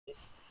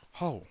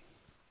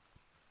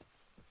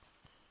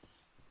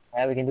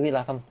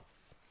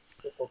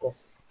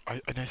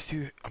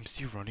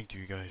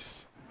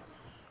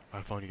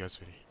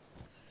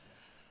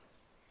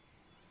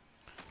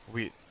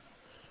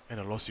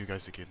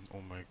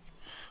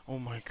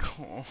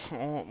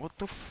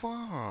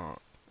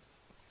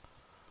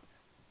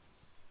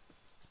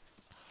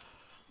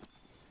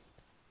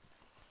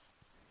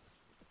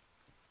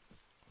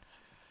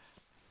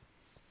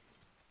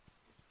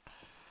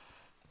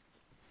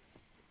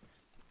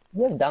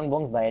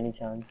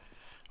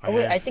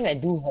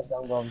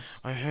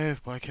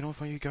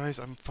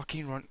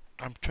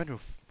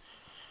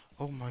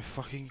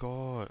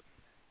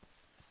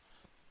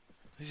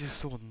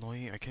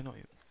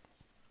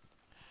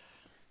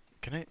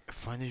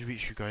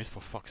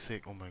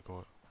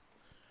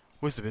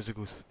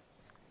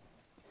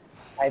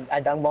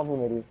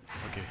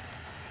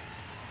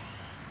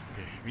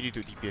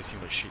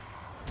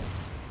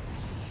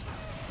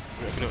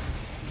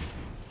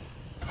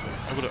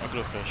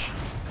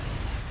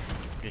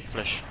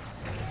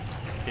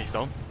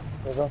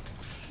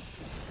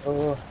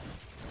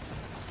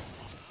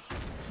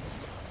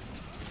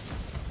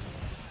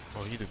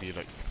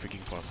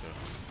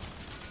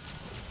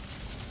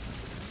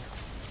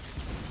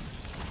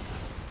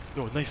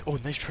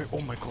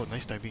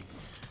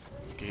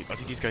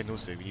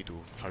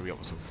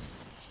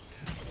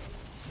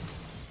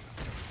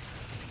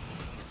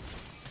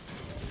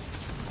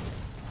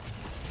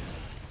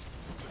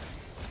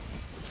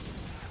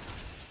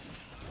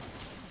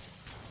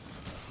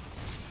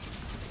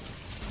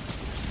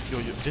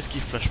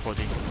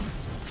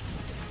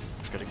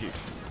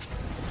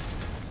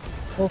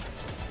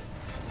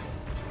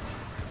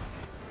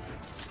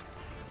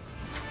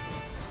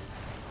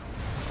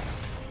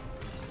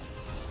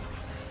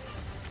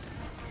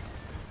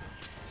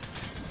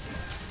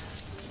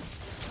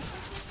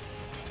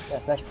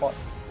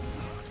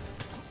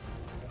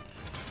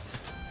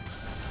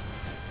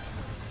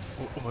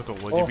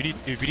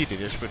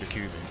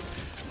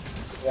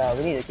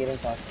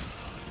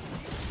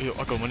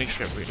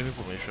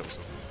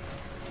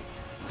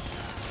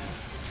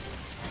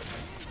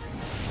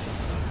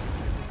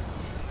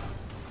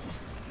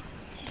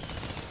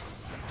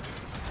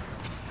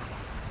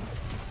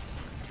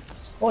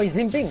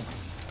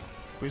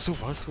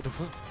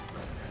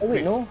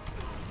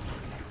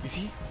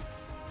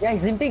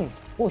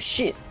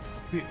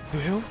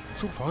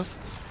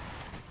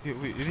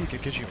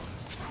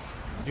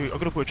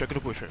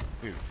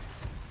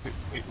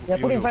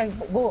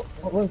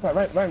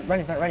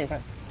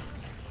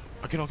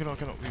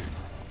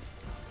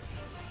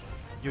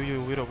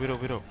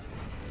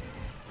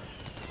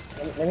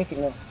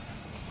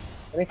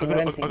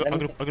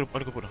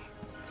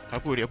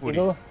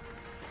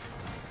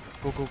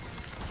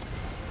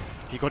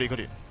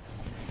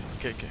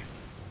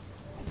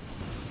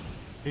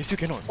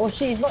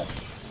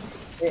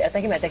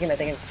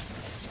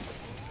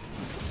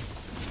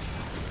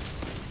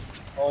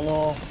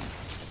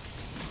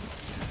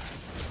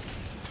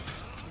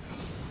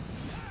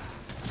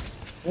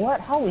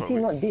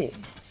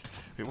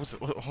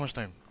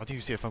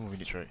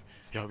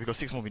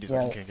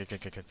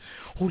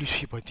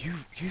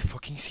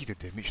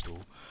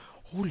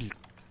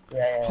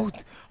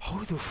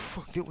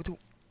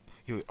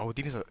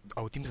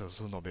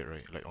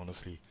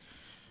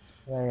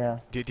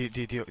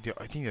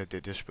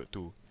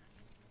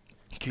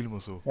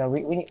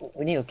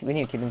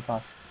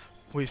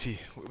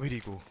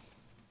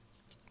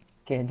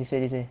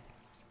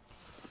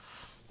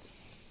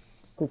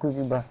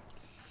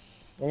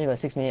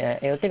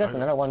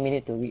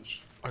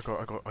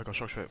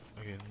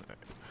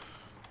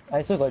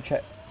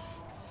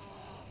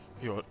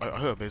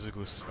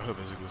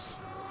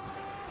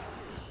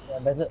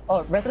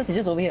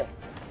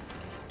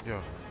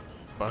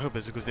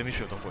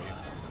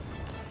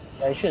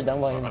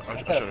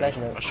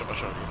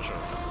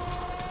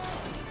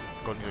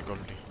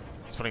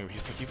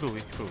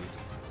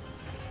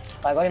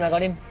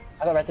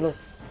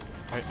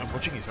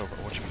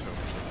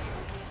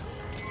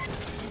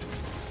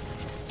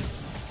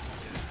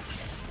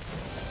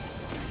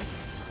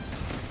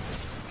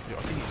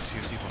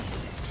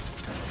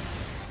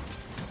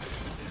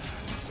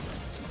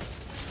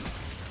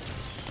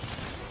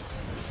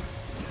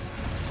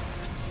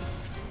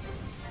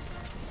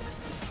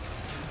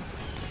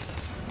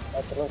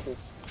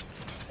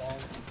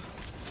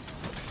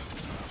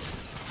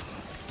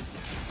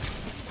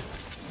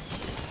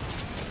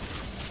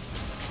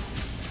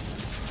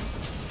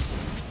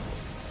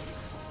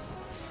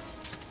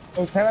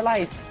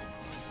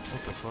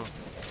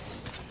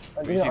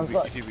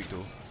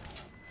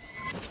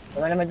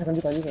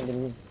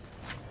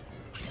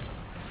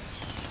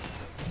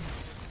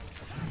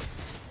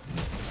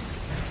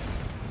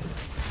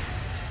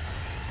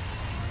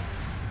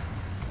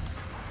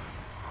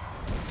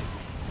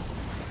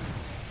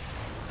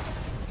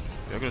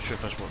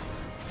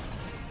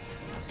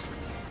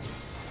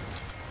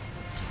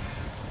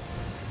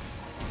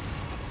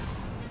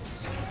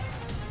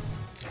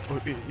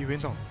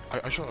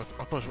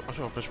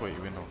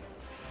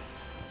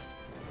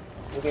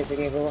it's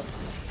okay, bro.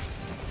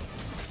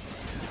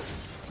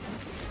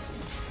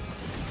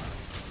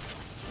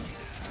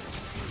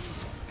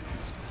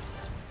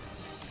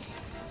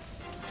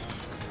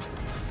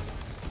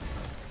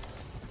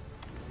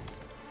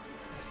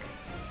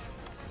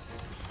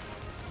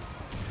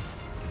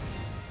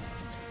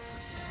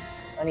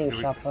 I need to Here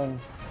we- sharpen.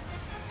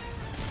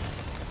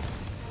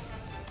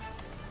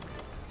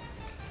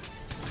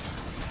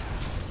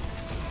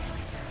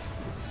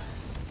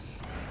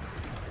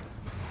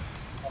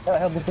 That will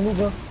help boost the move,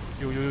 bro.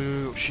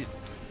 Yo, shit.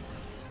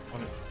 Oh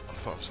no,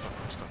 fuck, I'm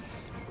stuck.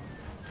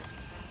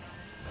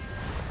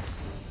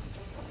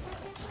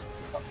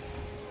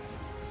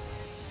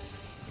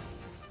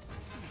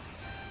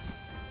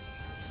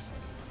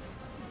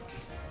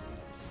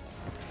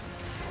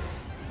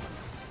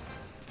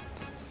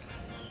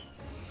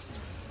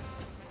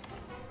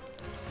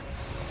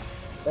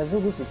 The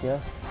Zoo boost is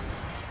here.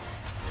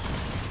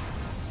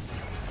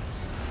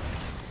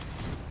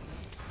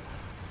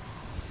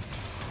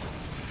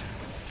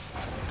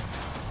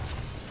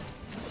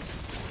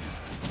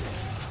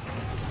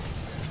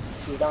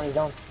 He's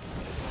down.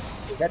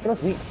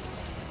 Ratholos weak.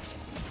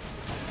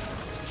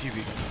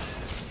 TV.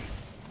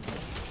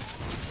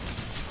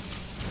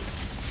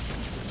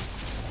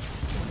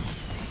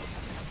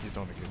 He's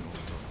down again.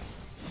 Oh, no.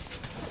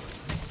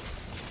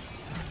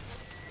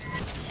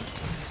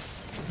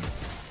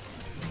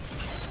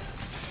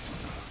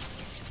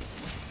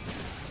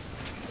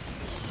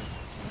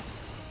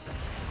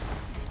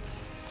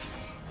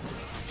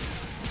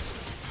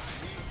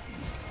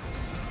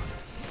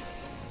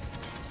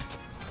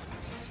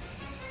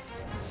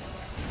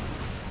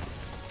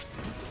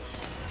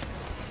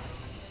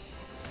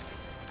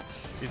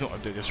 He's not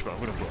up there, just right. I'm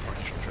gonna blow a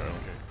fucking shot, I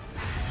don't care.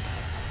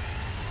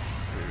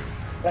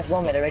 Flash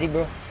bomb at the ready,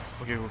 bro.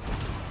 Okay, go.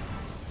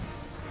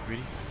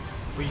 Ready?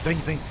 Wait, he's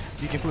dying.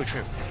 You can pull a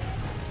trap.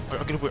 I'm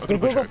gonna put a trap.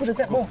 Put the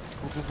trap, Go, go.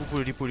 pull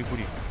it. Put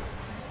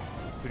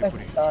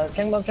it.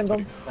 Tank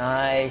bomb.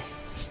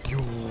 Nice. Yo,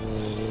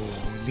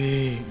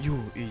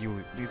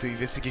 the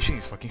investigation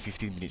is fucking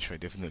 15 minutes, right?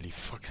 Definitely.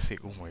 Fuck's sake,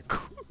 oh my god.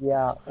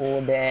 Yeah,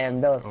 oh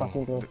damn, that was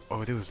fucking cool.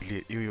 That was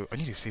lit. Yo, I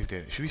need to save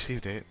that. Should we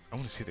save that? I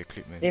want to save that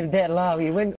clip, man. Save that lah, we went